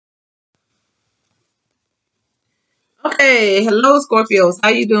Hey, hello Scorpios. How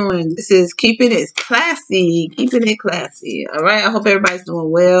you doing? This is keeping it classy. Keeping it classy. All right. I hope everybody's doing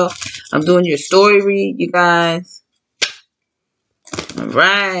well. I'm doing your story read, you guys. All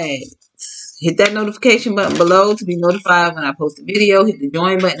right. Hit that notification button below to be notified when I post a video. Hit the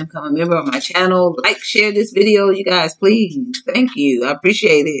join button to become a member of my channel. Like, share this video, you guys, please. Thank you. I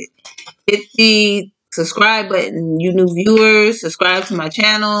appreciate it. Hit the subscribe button, you new viewers. Subscribe to my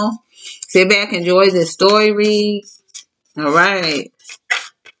channel. Sit back, enjoy this story read. All right.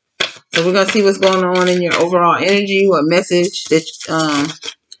 So we're going to see what's going on in your overall energy, what message that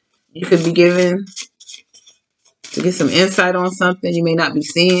you could be given to get some insight on something you may not be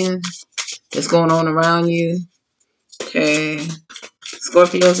seeing that's going on around you. Okay.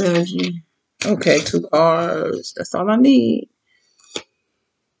 Scorpio's energy. Okay, 2 cards. That's all I need.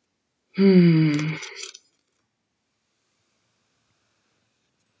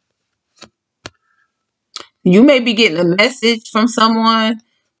 You may be getting a message from someone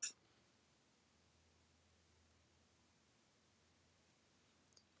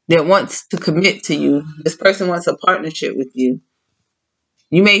that wants to commit to you. This person wants a partnership with you.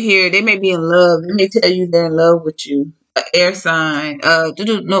 You may hear they may be in love. They may tell you they're in love with you. An air sign.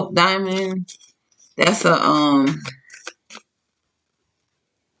 No, diamond. That's a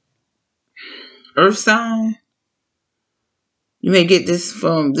earth sign. You may get this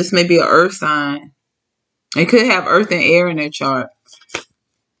from, this may be an earth sign. It could have earth and air in their chart.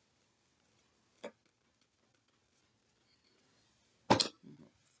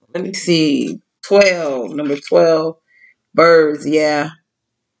 Let me see. 12, number 12. Birds, yeah.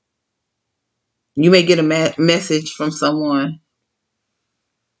 You may get a message from someone.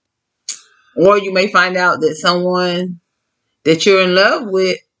 Or you may find out that someone that you're in love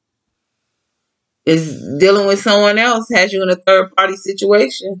with is dealing with someone else, has you in a third party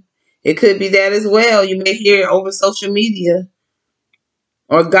situation. It could be that as well. You may hear it over social media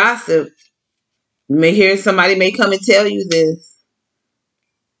or gossip. You may hear somebody may come and tell you this.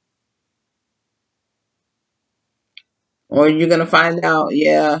 Or you're going to find out,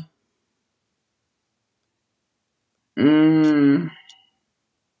 yeah.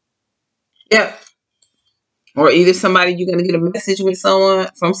 Yep. Or either somebody, you're going to get a message with someone,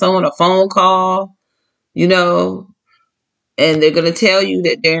 from someone, a phone call, you know, and they're going to tell you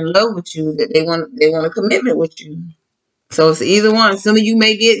that they're in love with you, that they want a commitment with you. So it's either one. Some of you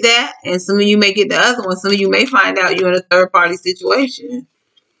may get that, and some of you may get the other one. Some of you may find out you're in a third party situation.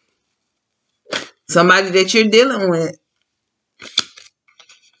 Somebody that you're dealing with.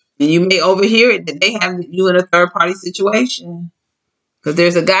 And you may overhear it that they have you in a third party situation. Because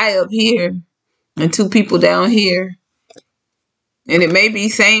there's a guy up here and 2 people down here. And it may be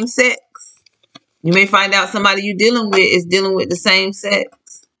same sex. You may find out somebody you're dealing with is dealing with the same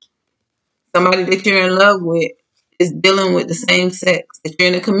sex. Somebody that you're in love with is dealing with the same sex. That you're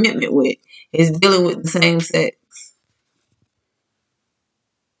in a commitment with is dealing with the same sex.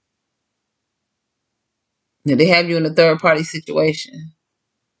 Now, they have you in a third party situation.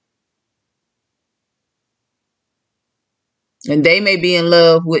 And they may be in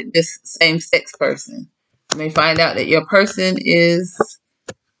love with this same sex person. You may find out that your person is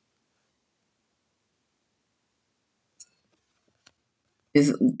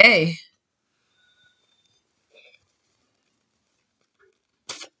gay.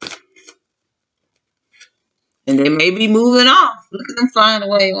 And they may be moving off. Look at them flying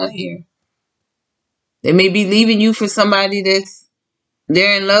away on here. They may be leaving you for somebody that's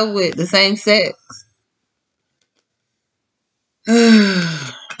they're in love with, the same sex. Okay,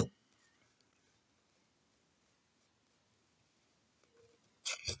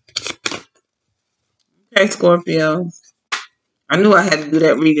 Scorpio. I knew I had to do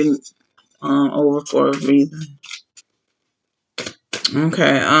that reading over for a reason.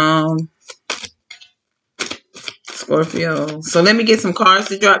 Okay, Scorpio. So let me get some cards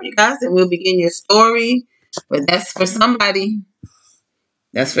to drop, you guys, and we'll begin your story. But that's for somebody.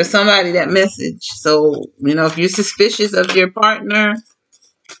 That's for somebody, that message. So, you know, if you're suspicious of your partner,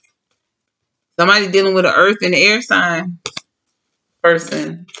 somebody dealing with an earth and air sign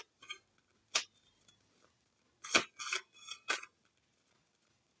person.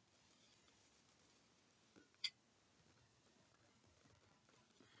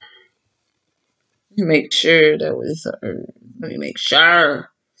 Make sure that was let me make sure.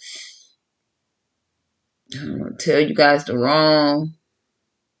 I don't want to tell you guys the wrong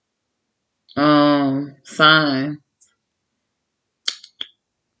sign.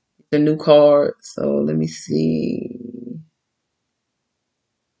 The new card. So let me see.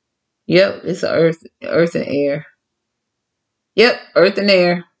 Yep, it's a earth and air. Yep, earth and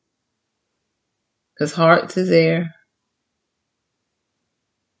air. Because hearts is air.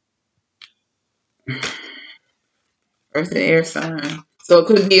 Earth and air sign. So it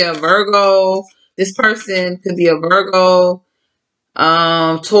could be a Virgo. This person could be a Virgo,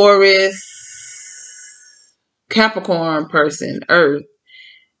 Taurus, Capricorn person, Earth.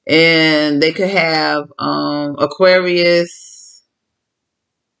 And they could have Aquarius,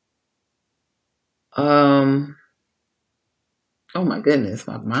 oh my goodness,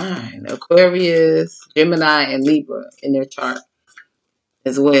 my mind. Aquarius, Gemini, and Libra in their chart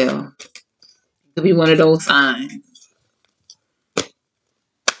as well. Could be one of those signs.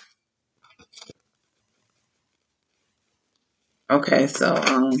 Okay, so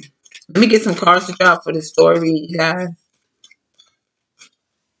let me get some cards to drop for this story, you guys.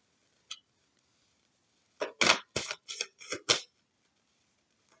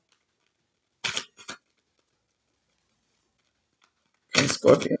 Okay,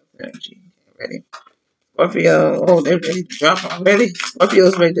 Scorpio energy. Ready? Scorpio. Oh, they're ready to drop already.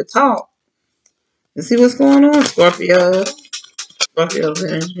 Scorpio's ready to talk. Let's see what's going on, Scorpio. Scorpio's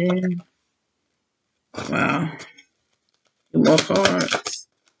energy. Wow. Two more cards.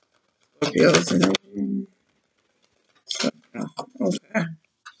 Scorpio's energy. Okay.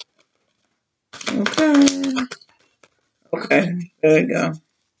 Okay. Okay. There you go.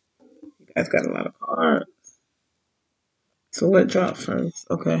 You guys got a lot of cards. So what dropped first?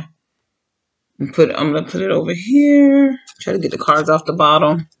 Okay. I'm gonna put it over here. Try to get the cards off the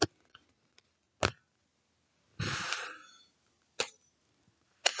bottom.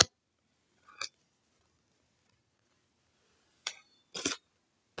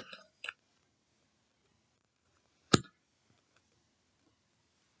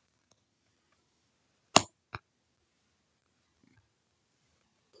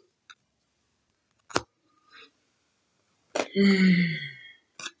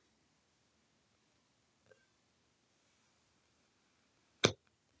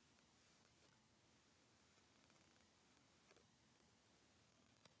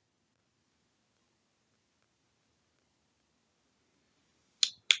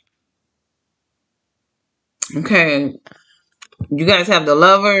 Okay. You guys have the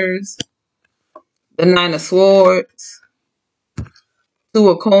Lovers, the Nine of Swords, Two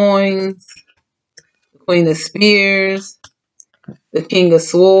of Coins, the Queen of Spears, the King of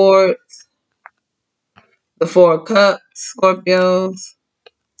Swords, the Four of Cups, Scorpios,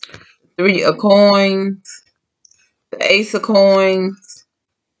 Three of Coins, the Ace of Coins,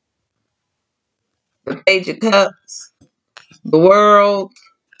 the Page of Cups, the World,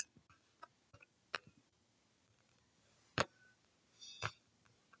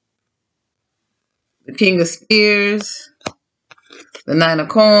 the King of Spears, the Nine of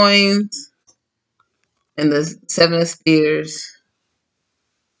Coins, and the Seven of Spears.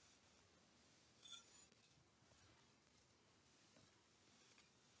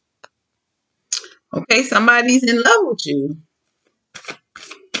 Okay, somebody's in love with you.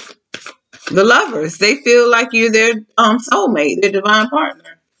 The Lovers, they feel like you're their soulmate, their divine partner.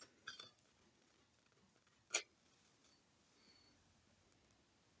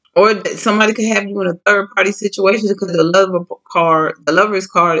 Or somebody could have you in a third party situation because the Lovers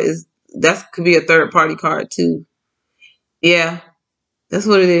card that could be a third party card too. Yeah, that's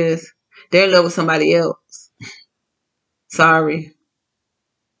what it is. They're in love with somebody else. Sorry.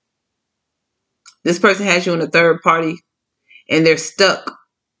 This person has you in a third party and they're stuck.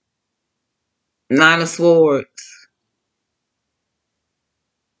 Nine of Swords.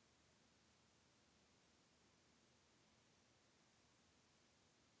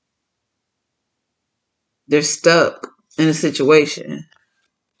 They're stuck in a situation.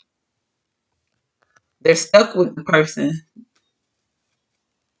 They're stuck with the person.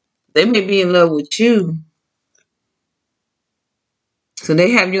 They may be in love with you. So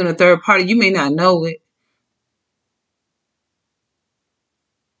they have you in a third party. You may not know it.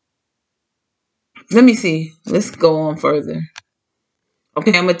 Let me see. Let's go on further.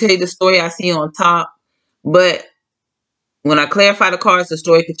 Okay, I'm going to tell you the story I see on top. But when I clarify the cards, the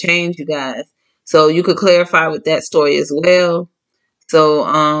story could change, you guys. So you could clarify with that story as well.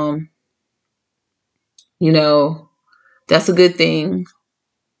 So, you know, that's a good thing.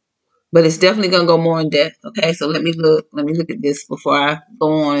 But it's definitely going to go more in depth. Okay, so let me look. Let me look at this before I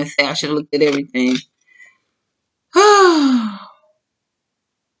go on and say I should have looked at everything.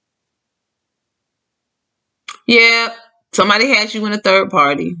 Yeah, somebody has you in a third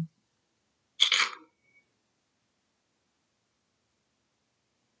party.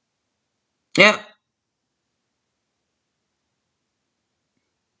 Yep.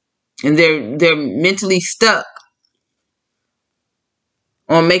 And they're mentally stuck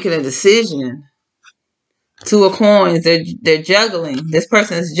on making a decision. Two of Coins, they're juggling. This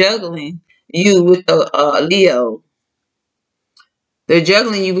person is juggling you with a Leo. They're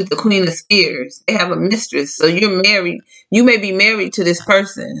juggling you with the Queen of Spears. They have a mistress. So you're married. You may be married to this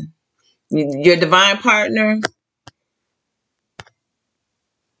person. Your divine partner.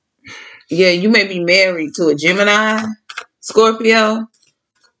 Yeah, you may be married to a Gemini, Scorpio,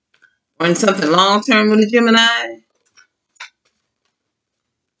 or in something long term with a Gemini.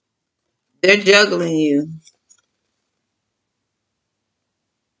 They're juggling you.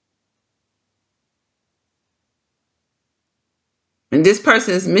 And this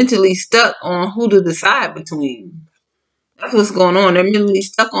person is mentally stuck on who to decide between. That's what's going on. They're mentally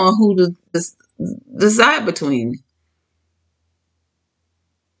stuck on who to decide between.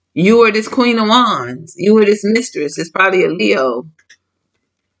 You are this Queen of Wands. You are this mistress. It's probably a Leo.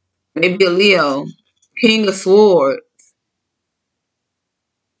 Maybe a Leo. King of Swords.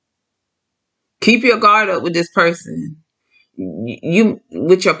 Keep your guard up with this person. You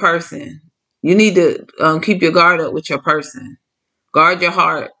with your person. You need to keep your guard up with your person. Guard your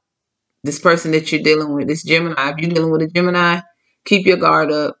heart. This person that you're dealing with, this Gemini. If you're dealing with a Gemini, keep your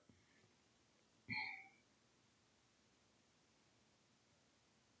guard up.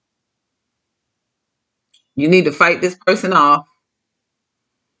 You need to fight this person off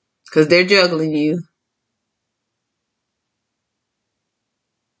because they're juggling you.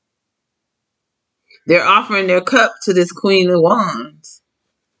 They're offering their cup to this Queen of Wands.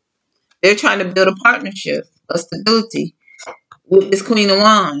 They're trying to build a partnership, a stability with this Queen of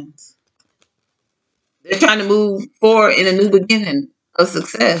Wands. They're trying to move forward in a new beginning of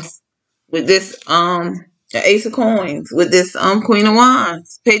success with this the Ace of Coins, with this Queen of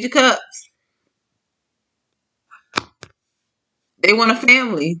Wands, Page of Cups. They want a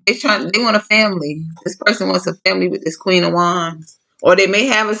family. They want a family. This person wants a family with this Queen of Wands. Or they may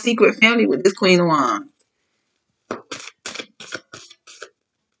have a secret family with this Queen of Wands.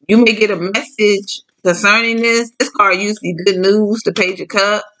 You may get a message concerning this. This card usually good news, the Page of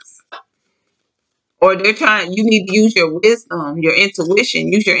Cups. Or they're trying, you need to use your wisdom, your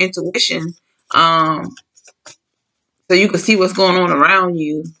intuition. Use your intuition so you can see what's going on around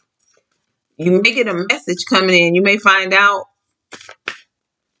you. You may get a message coming in. You may find out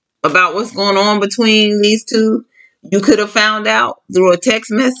about what's going on between these two. You could have found out through a text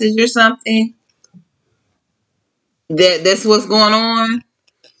message or something that's what's going on.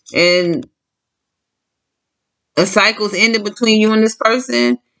 And a cycle's ended between you and this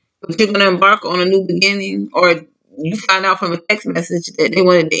person, but you're going to embark on a new beginning. Or you find out from a text message that they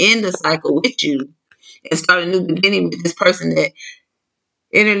wanted to end the cycle with you and start a new beginning with this person that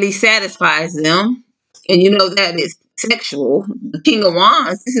innerly satisfies them. And you know that is sexual. The King of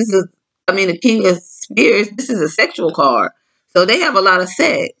Wands, the King of Spears, this is a sexual card. So they have a lot of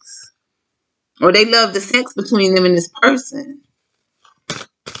sex. Or they love the sex between them and this person.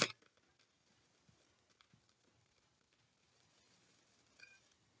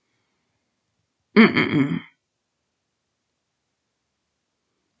 Mm-mm-mm.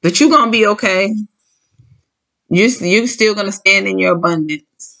 But you're going to be okay. You're still going to stand in your abundance.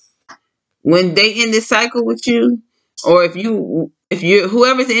 When they end this cycle with you, or if you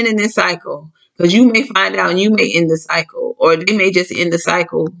whoever's ending this cycle, because you may find out and you may end the cycle, or they may just end the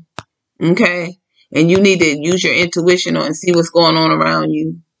cycle, okay? And you need to use your intuition and see what's going on around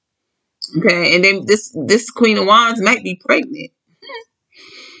you, okay? And then this Queen of Wands might be pregnant.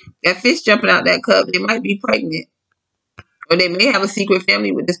 That fish jumping out that cup, they might be pregnant, or they may have a secret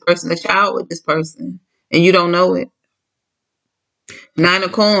family with this person, a child with this person, and you don't know it. Nine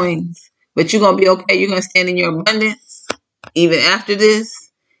of Coins. But you're going to be okay. You're going to stand in your abundance even after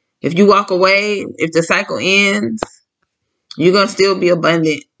this. If you walk away, if the cycle ends, you're going to still be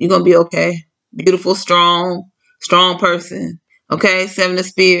abundant. You're going to be okay. Beautiful, strong person. Okay? Seven of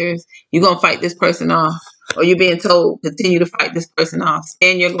Spears. You're going to fight this person off. Or you're being told, continue to fight this person off.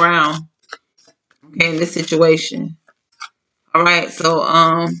 Stand your ground. Okay, in this situation. All right, so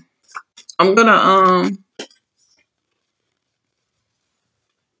I'm going to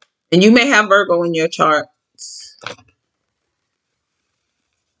and you may have Virgo in your chart.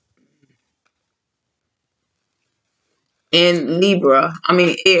 And Libra,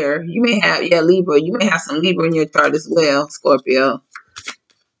 air. You may have, Libra. You may have some Libra in your chart as well, Scorpio. All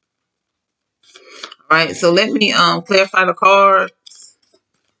right, so let me clarify the card.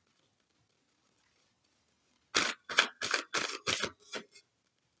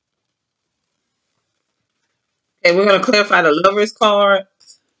 Okay, we're going to clarify the Lovers card.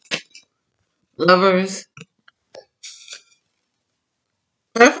 Lovers.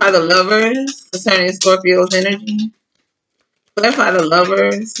 Clarify the Lovers concerning Scorpio's energy. Clarify the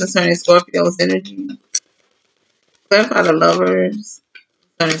Lovers concerning Scorpio's energy. Clarify the Lovers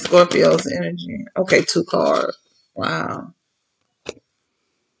concerning Scorpio's energy. Okay, two cards. Wow.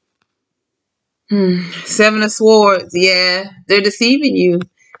 Seven of Swords. Yeah, they're deceiving you.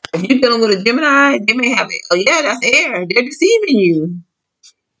 If you're dealing with a Gemini, they may have it. Oh yeah, that's air. They're deceiving you.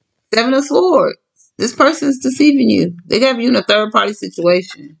 Seven of Swords. This person's deceiving you. They got you in a third party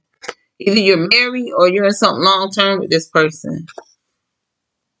situation. Either you're married or you're in something long term with this person.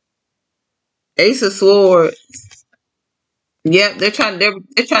 Ace of Swords. Yep, they're trying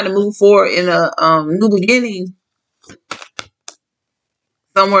to move forward in a new beginning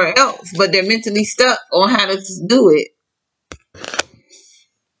somewhere else, but they're mentally stuck on how to do it,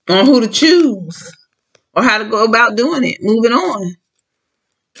 on who to choose, or how to go about doing it, moving on.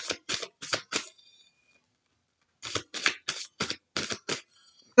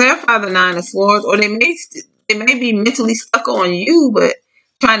 Clarify the Nine of Swords, or they may be mentally stuck on you, but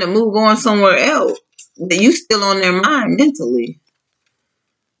trying to move on somewhere else. That you still on their mind mentally.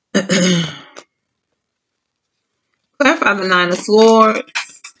 Clarify the Nine of Swords.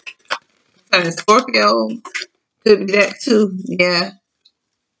 Scorpio could be that too. Yeah,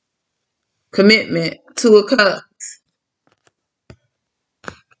 commitment. Two of Cups.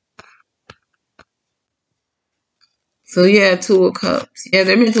 So yeah, Two of Cups. Yeah,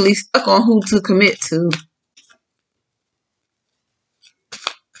 they're mentally stuck on who to commit to.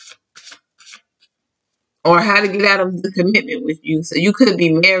 Or how to get out of the commitment with you. So you could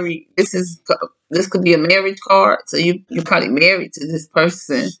be married. This could be a marriage card. So you're probably married to this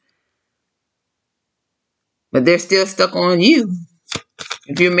person, but they're still stuck on you.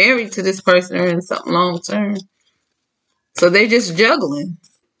 If you're married to this person or in something long term, so they're just juggling.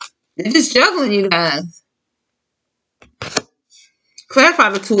 They're just juggling, you guys.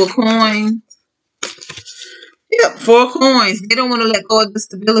 Clarify the Two of Coins. Yep, Four of Coins. They don't want to let go of the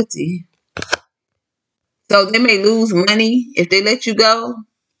stability. So they may lose money if they let you go,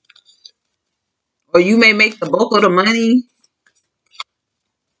 or you may make the bulk of the money.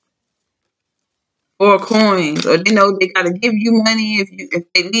 Four Coins, or they know they gotta give you money if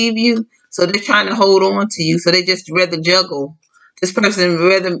they leave you, so they're trying to hold on to you. So they just rather juggle. This person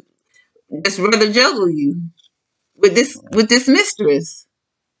rather juggle you with this mistress.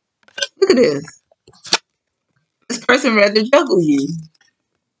 Look at this. This person rather juggle you.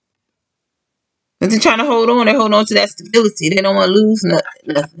 And they're trying to hold on. They hold on to that stability. They don't want to lose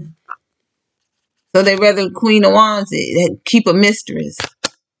nothing. So they rather Queen of Wands keep a mistress.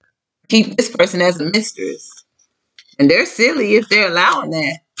 Keep this person as a mistress. And they're silly if they're allowing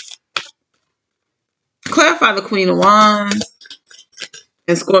that. Clarify the Queen of Wands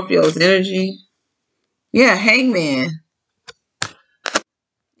and Scorpio's energy. Yeah, Hangman.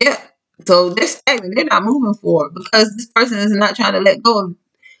 Yeah. So they're stagnant. They're not moving forward because this person is not trying to let go of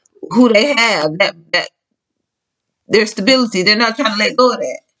who they have. That their stability. They're not trying to let go of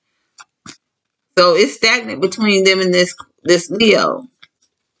that. So it's stagnant between them and this Leo.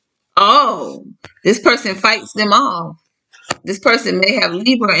 Oh, this person fights them off. This person may have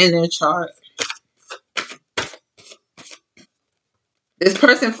Libra in their chart. This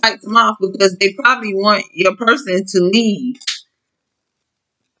person fights them off because they probably want your person to leave.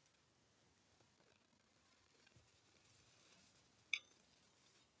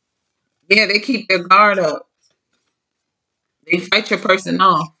 Yeah, they keep their guard up. They fight your person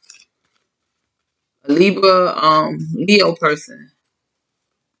off. A Libra, Leo person.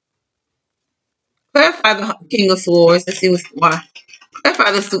 Clarify the King of Swords. Let's see why.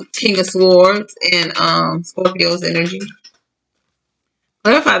 Clarify the King of Swords and Scorpio's energy.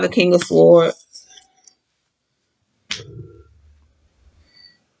 Clarify the King of Swords.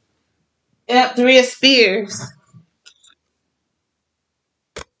 Yep, Three of Spears.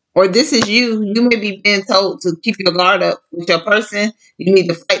 Or this is you. You may be being told to keep your guard up with your person. You need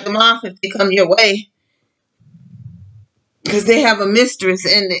to fight them off if they come your way. Because they have a mistress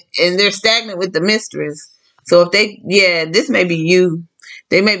and they're stagnant with the mistress. So if this may be you.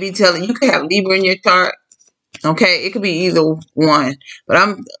 They may be telling you can have Libra in your chart. Okay, it could be either one.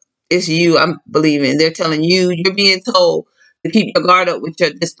 But it's you I'm believing. They're telling you, you're being told to keep your guard up with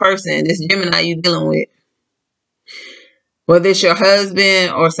this person, this Gemini you're dealing with. Whether it's your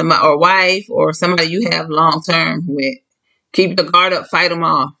husband or somebody or wife or somebody you have long term with. Keep your guard up, fight them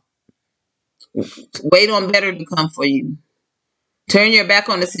off. Wait on better to come for you. Turn your back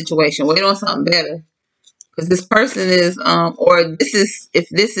on the situation. Wait on something better. Because this person is, if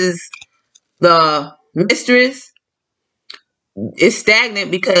this is the mistress, is stagnant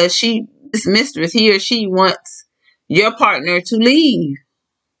because this mistress, he or she wants your partner to leave.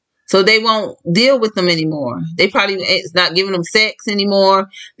 So they won't deal with them anymore. They probably it's not giving them sex anymore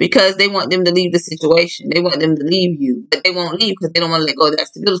because they want them to leave the situation. They want them to leave you, but they won't leave because they don't want to let go of that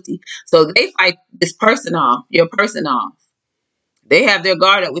stability. So they fight this person off, your person off. They have their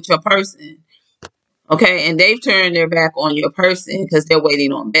guard up with your person. Okay, and they've turned their back on your person because they're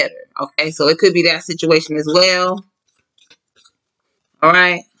waiting on better. Okay, so it could be that situation as well. All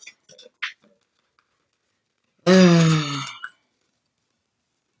right.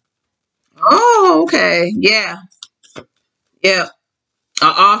 Oh, okay. Yeah. Yeah.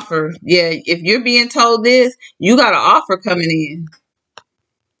 An offer. Yeah. If you're being told this, you got an offer coming in.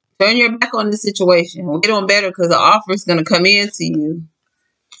 Turn your back on the situation. Wait on better because the offer is going to come in to you.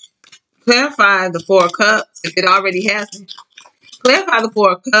 Clarify the Four of Cups if it already hasn't. Clarify the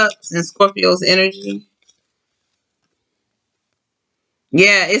Four of Cups and Scorpio's energy.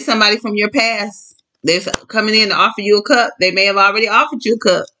 Yeah, it's somebody from your past. They're coming in to offer you a cup. They may have already offered you a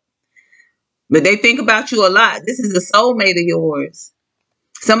cup, but they think about you a lot. This is a soulmate of yours.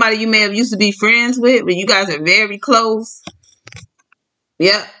 Somebody you may have used to be friends with, but you guys are very close.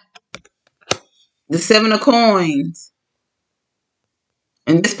 Yep. The Seven of Coins.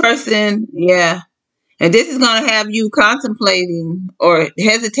 And this person, yeah. And this is going to have you contemplating or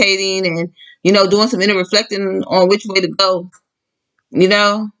hesitating and, doing some inner reflecting on which way to go, you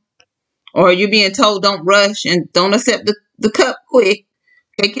know? Or you're being told don't rush and don't accept the cup quick.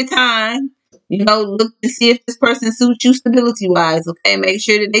 Take your time. Look to see if this person suits you stability wise. Okay, make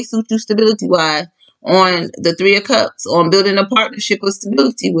sure that they suit you stability wise on the Three of Cups, on building a partnership of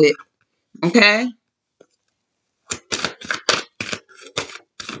stability with. Okay.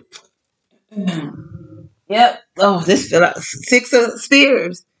 Yep. Oh, this feel like Six of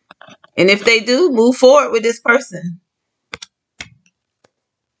Spears. And if they do, move forward with this person.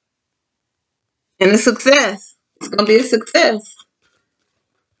 And a success. It's gonna be a success.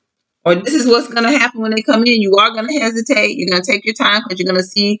 Or this is what's gonna happen when they come in. You are gonna hesitate. You're gonna take your time because you're gonna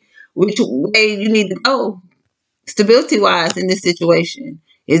see which way you need to go stability wise in this situation.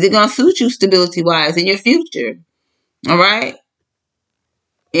 Is it gonna suit you stability wise in your future? All right.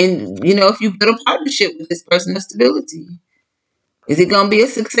 And if you build a partnership with this person of stability, is it gonna be a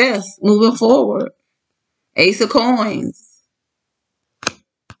success moving forward? Ace of Coins.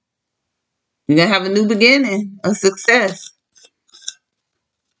 You're gonna have a new beginning, a success.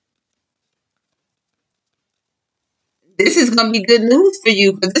 This is gonna be good news for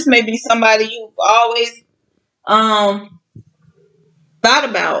you because this may be somebody you've always thought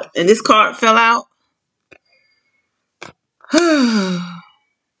about, and this card fell out.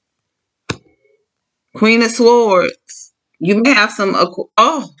 Queen of Swords. You may have some.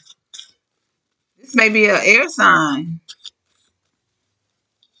 This may be an air sign.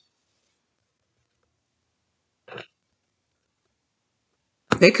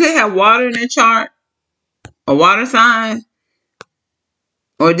 They could have water in their chart, a water sign,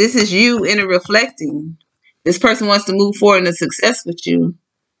 or this is you inner reflecting. This person wants to move forward in success with you.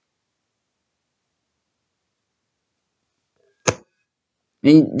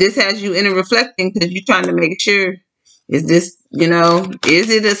 And this has you inner reflecting because you're trying to make sure, is this, is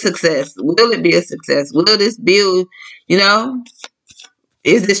it a success? Will it be a success? Will this build,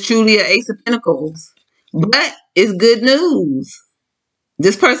 is this truly an Ace of Pentacles? But it's good news.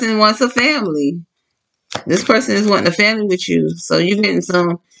 This person wants a family. This person is wanting a family with you. So you're getting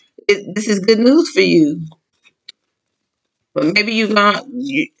this is good news for you. But maybe you're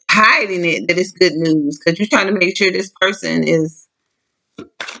hiding it that it's good news because you're trying to make sure this person is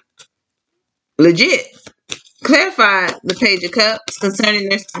legit. Clarify the Page of Cups concerning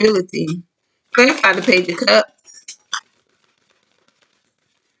their stability. Clarify the Page of Cups.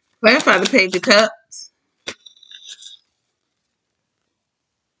 Clarify the Page of Cups.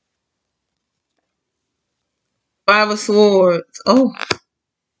 Five of Swords. Oh.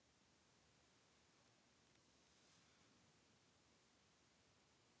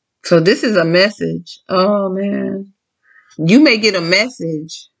 So this is a message. Oh, man. You may get a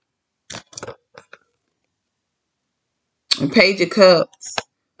message. Page of Cups.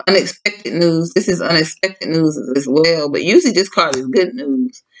 Unexpected news. This is unexpected news as well. But usually this card is good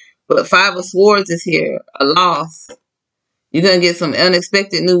news. But Five of Swords is here. A loss. You're going to get some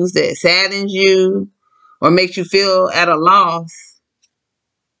unexpected news that saddens you or makes you feel at a loss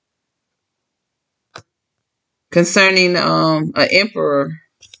concerning an Emperor,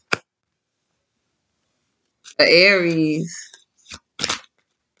 an Aries.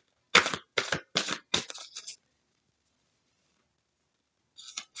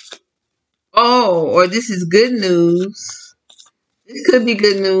 Oh, or this is good news. This could be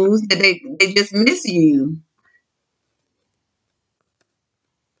good news that they just miss you.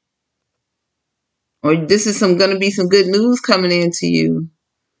 Or this is going to be some good news coming into you.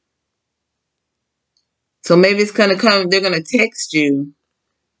 So maybe it's gonna come. They're gonna text you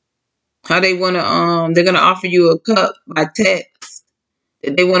how they wanna. They're gonna offer you a cup by text.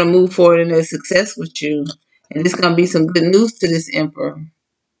 that they want to move forward in their success with you. And it's going to be some good news to this emperor.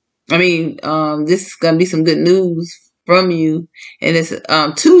 I mean, this is going to be some good news from you. And it's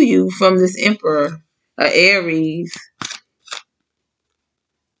to you from this emperor, Aries.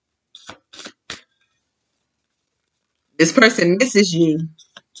 This person misses you.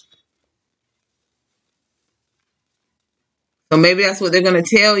 So maybe that's what they're going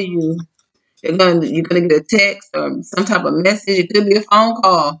to tell you. You're gonna get a text or some type of message. It could be a phone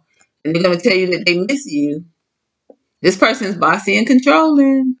call, and they're gonna tell you that they miss you. This person's bossy and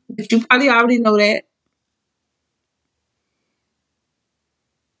controlling, but you probably already know that.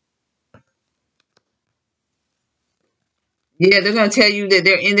 Yeah, they're gonna tell you that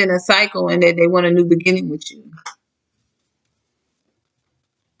they're ending a cycle and that they want a new beginning with you.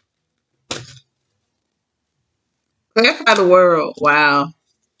 Clarify the world. Wow.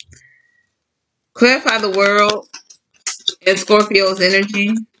 Clarify the world and Scorpio's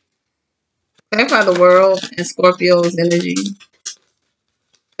energy. Clarify the world and Scorpio's energy.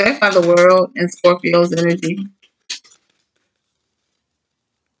 Clarify the world and Scorpio's energy.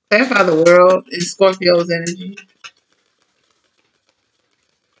 Clarify the world and Scorpio's energy.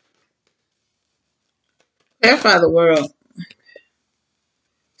 Clarify the world.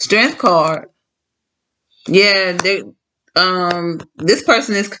 Strength card. Yeah, this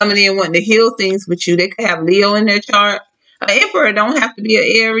person is coming in wanting to heal things with you. They could have Leo in their chart. An emperor don't have to be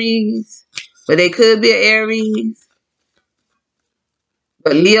an Aries, but they could be an Aries.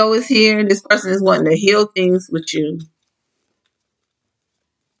 But Leo is here. This person is wanting to heal things with you.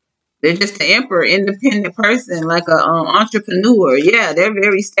 They're just an emperor, independent person, like a entrepreneur. Yeah, they're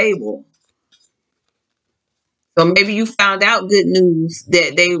very stable. So maybe you found out good news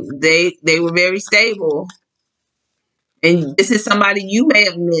that they were very stable, and this is somebody you may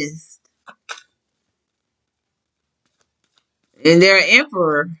have missed. And they're an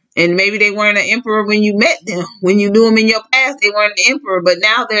emperor. And maybe they weren't an emperor when you met them. When you knew them in your past, they weren't an emperor. But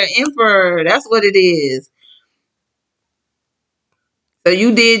now they're an emperor. That's what it is. So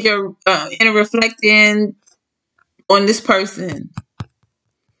you did your inner reflecting on this person.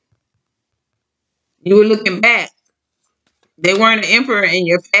 You were looking back. They weren't an emperor in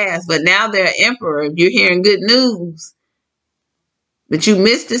your past, but now they're an emperor. You're hearing good news. But you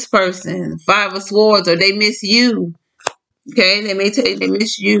miss this person. Five of Swords, or they miss you. Okay, they may tell you they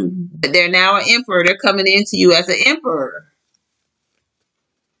miss you. But they're now an emperor. They're coming into you as an emperor.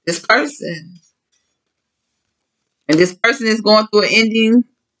 This person. And this person is going through an ending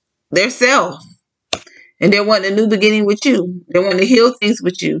themselves. And they're wanting a new beginning with you. They want to heal things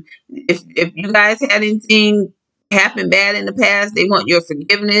with you. If you guys had anything happen bad in the past, they want your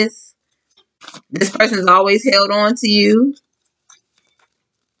forgiveness. This person's always held on to you.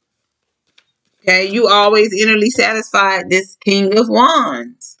 Okay, you always innerly satisfied this King of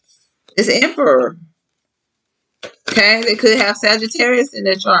Wands, this Emperor. Okay, they could have Sagittarius in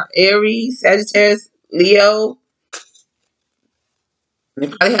their chart. Aries, Sagittarius, Leo. They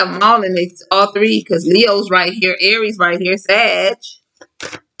probably have them all in they all three because Leo's right here, Aries right here, Sag.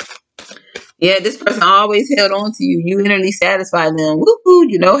 Yeah, this person always held on to you. You innerly satisfied them. Woohoo!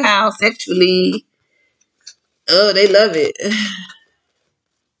 You know how sexually. Oh, they love it.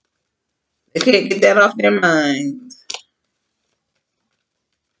 They can't get that off their mind.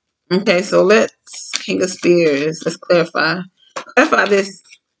 Okay, so let's King of Spears. Let's clarify. Clarify this.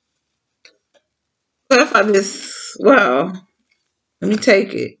 Clarify this. Wow. Let me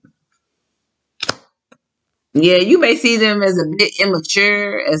take it. Yeah, you may see them as a bit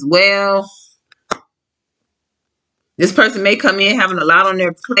immature as well. This person may come in having a lot on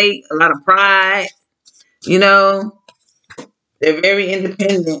their plate, a lot of pride. You know, they're very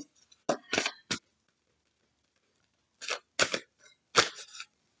independent.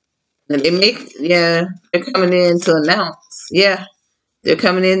 And they make, yeah, they're coming in to announce. Yeah, they're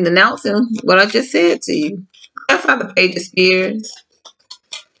coming in announcing what I just said to you. Clarify the Page of Spears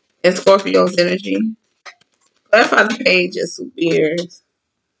and Scorpio's energy. Clarify the Page of Spears.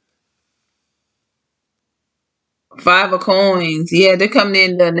 Five of Coins. Yeah, they're coming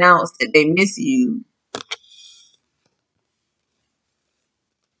in to announce that they miss you.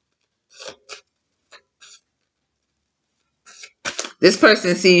 This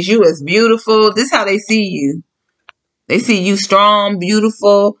person sees you as beautiful. This is how they see you. They see you strong,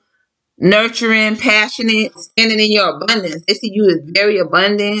 beautiful, nurturing, passionate, standing in your abundance. They see you as very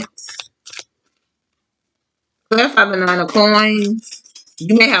abundant. Clarify the Nine of Coins.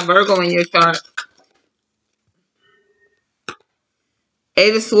 You may have Virgo in your chart.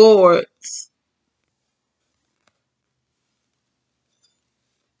 Eight of Swords.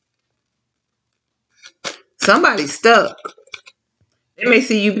 Somebody's stuck. They may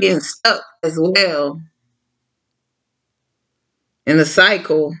see you being stuck as well in a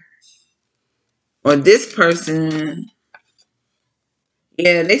cycle. Or this person,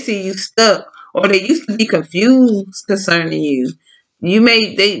 yeah, they see you stuck. Or they used to be confused concerning you. They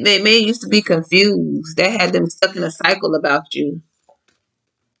may used to be confused. That had them stuck in a cycle about you.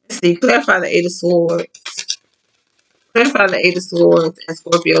 Let's see, clarify the Eight of Swords. Clarify the Eight of Swords and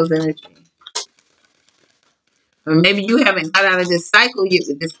Scorpio's energy. Or maybe you haven't got out of this cycle yet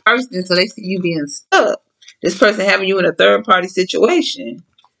with this person, so they see you being stuck. This person having you in a third party situation.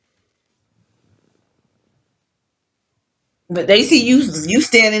 But they see you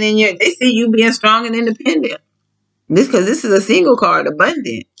standing in your, they see you being strong and independent. Because this is a single card,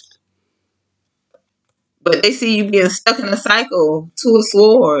 abundant. But they see you being stuck in a cycle, Two of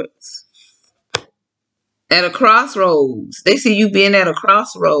Swords. At a crossroads. They see you being at a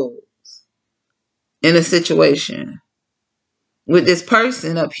crossroads in a situation. With this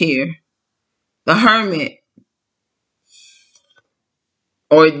person up here. The Hermit.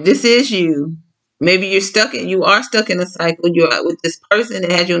 Or this is you. Maybe you are stuck in a cycle. You're out with this person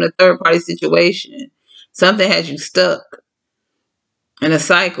that has you in a third party situation. Something has you stuck in a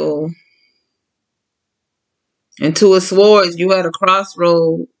cycle. And Two of Swords, you at a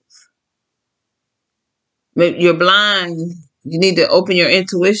crossroad. Maybe you're blind. You need to open your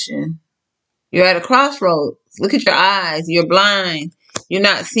intuition. You're at a crossroads. Look at your eyes. You're blind. You're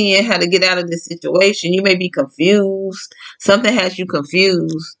not seeing how to get out of this situation. You may be confused. Something has you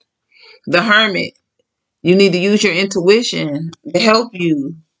confused. The Hermit. You need to use your intuition to help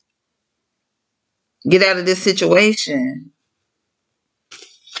you get out of this situation.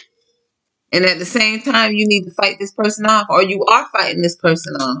 And at the same time, you need to fight this person off, or you are fighting this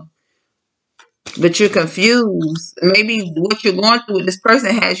person off. But you're confused. Maybe what you're going through with this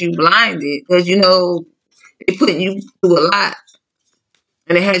person has you blinded because they're putting you through a lot.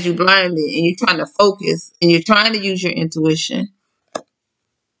 And it has you blinded, and you're trying to focus, and you're trying to use your intuition.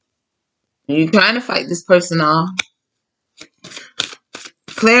 And you're trying to fight this person off.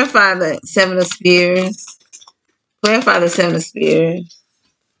 Clarify the Seven of Spears. Clarify the Seven of Spears.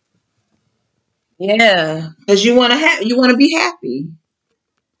 Yeah, because you want to be happy.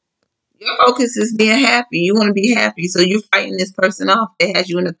 Your focus is being happy. You want to be happy, so you're fighting this person off. That has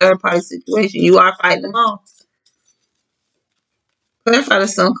you in a third party situation. You are fighting them off. Clarify the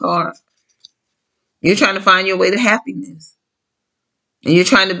Sun card. You're trying to find your way to happiness, and you're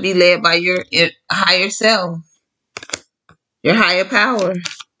trying to be led by your higher self, your higher power.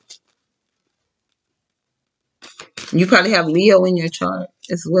 You probably have Leo in your chart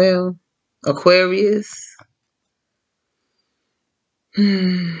as well. Aquarius.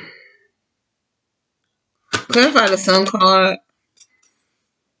 Clarify the Sun card.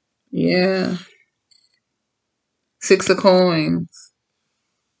 Yeah. Six of Coins.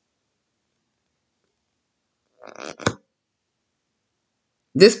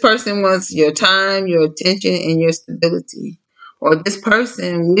 This person wants your time, your attention, and your stability. Or this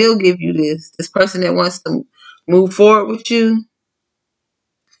person will give you this. This person that wants to move forward with you.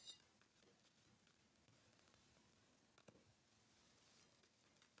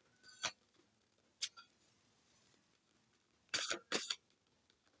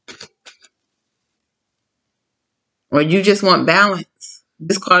 Or you just want balance.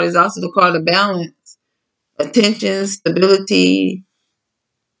 This card is also the card of balance. Attention, stability,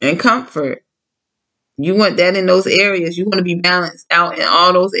 and comfort. You want that in those areas. You want to be balanced out in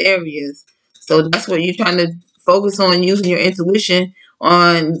all those areas. So that's what you're trying to focus on, using your intuition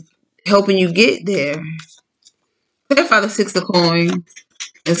on helping you get there. Clarify the Six of Coins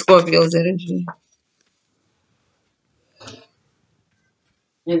and Scorpio's energy.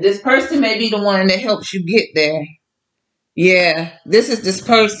 And this person may be the one that helps you get there. Yeah, this is this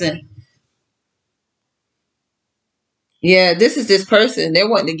person. Yeah, this is this person. They're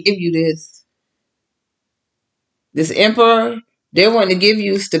wanting to give you this. This Emperor, they're wanting to give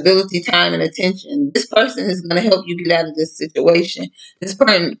you stability, time, and attention. This person is going to help you get out of this situation. This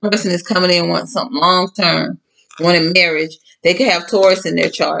person is coming in wanting something long term, wanting marriage. They could have Taurus in their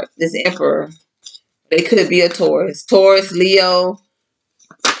chart. This Emperor, they could be a Taurus. Taurus, Leo,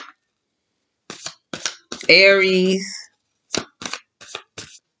 Aries.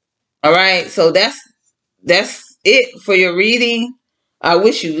 All right, so that's it for your reading. I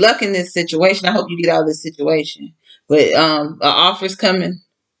wish you luck in this situation. I hope you get out of this situation. But an offer's coming.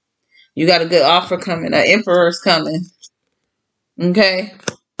 You got a good offer coming. An emperor's coming. Okay?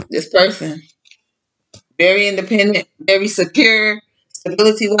 This person. Very independent, very secure,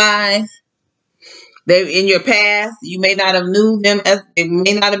 stability-wise. They in your past, you may not have knew them as they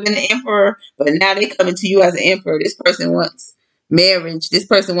may not have been an emperor, but now they coming to you as an emperor. This person wants marriage. This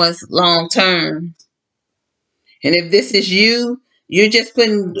person wants long term. And if this is you, you're just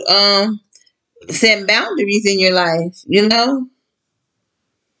putting setting boundaries in your life, you know?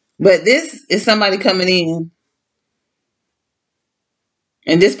 But this is somebody coming in.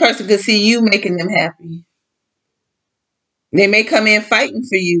 And this person could see you making them happy. They may come in fighting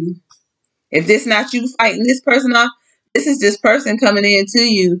for you. If this not you fighting this person off, this is this person coming in to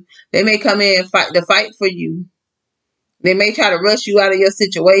you. They may come in and fight for you. They may try to rush you out of your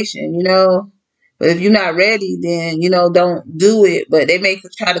situation, you know. But if you're not ready, then, you know, don't do it. But they may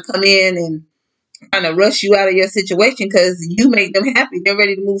try to come in and kind of rush you out of your situation because you make them happy. They're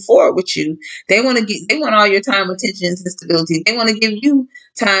ready to move forward with you. They want all your time, attention, and stability. They want to give you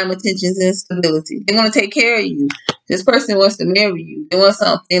time, attention, and stability. They want to take care of you. This person wants to marry you. They want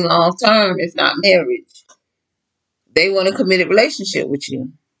something long term, if not marriage. They want a committed relationship with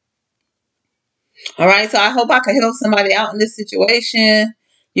you. All right, so I hope I can help somebody out in this situation.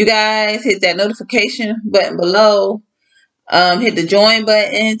 You guys hit that notification button below. Hit the join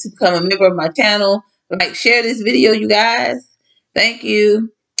button to become a member of my channel. Like, share this video, you guys. Thank you.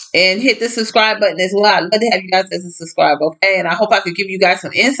 And hit the subscribe button as well. I'd love to have you guys as a subscriber, okay? And I hope I could give you guys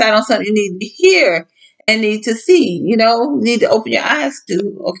some insight on something you need to hear and need to see. You know, need to open your eyes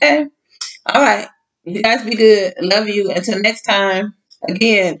to, okay? All right. You guys be good. Love you. Until next time.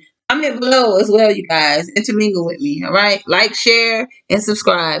 Again, comment below as well, you guys. Intermingle with me, all right? Like, share, and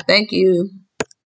subscribe. Thank you.